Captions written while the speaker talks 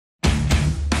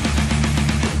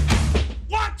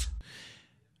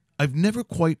I've never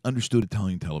quite understood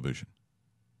Italian television.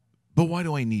 But why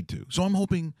do I need to? So I'm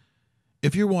hoping,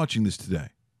 if you're watching this today,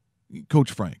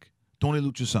 Coach Frank, Tony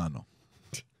Lucisano,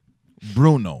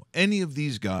 Bruno, any of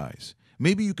these guys,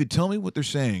 maybe you could tell me what they're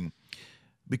saying,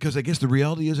 because I guess the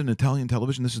reality is in Italian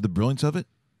television, this is the brilliance of it,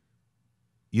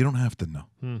 you don't have to know.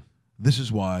 This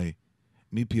is why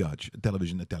mi piace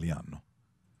television italiano.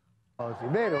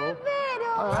 Vero?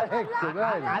 Ecco,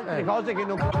 dai. Altre cose che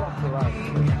non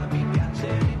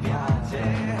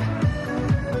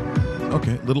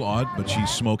Okay, a little odd, but she's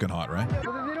smoking hot, right?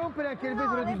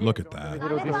 Look at that. Le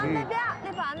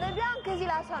pande bianche si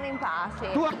lasciano in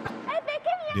pace.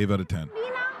 Dave out of 10.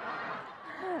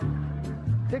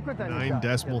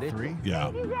 9.3.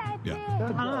 Yeah.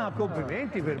 Ah,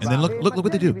 complimenti per And then look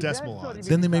what they do. Decimal odds.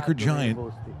 Then they make her giant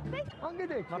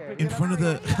in front of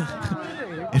the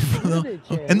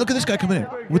and look at this guy coming in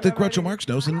with the Groucho Marx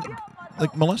nose and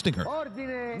like molesting her.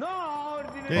 Ordine.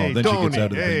 Hey, then Tony. she gets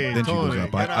out of the Hey, thing. Then she goes Tony.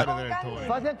 up. Get out of there, Tony.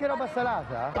 Fate anche roba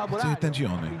salata?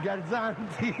 Attenzione. I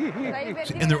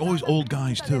garzanti. And they're always old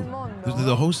guys too.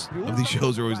 The hosts of these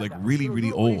shows are always like really,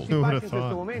 really old. Who would have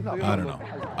thought? I don't know.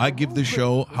 I give this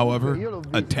show, however,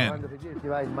 a 10.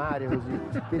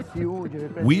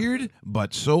 Weird,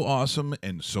 but so awesome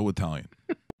and so Italian.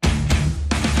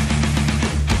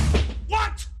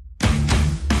 What?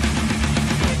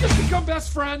 We just become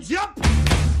best friends? Yep.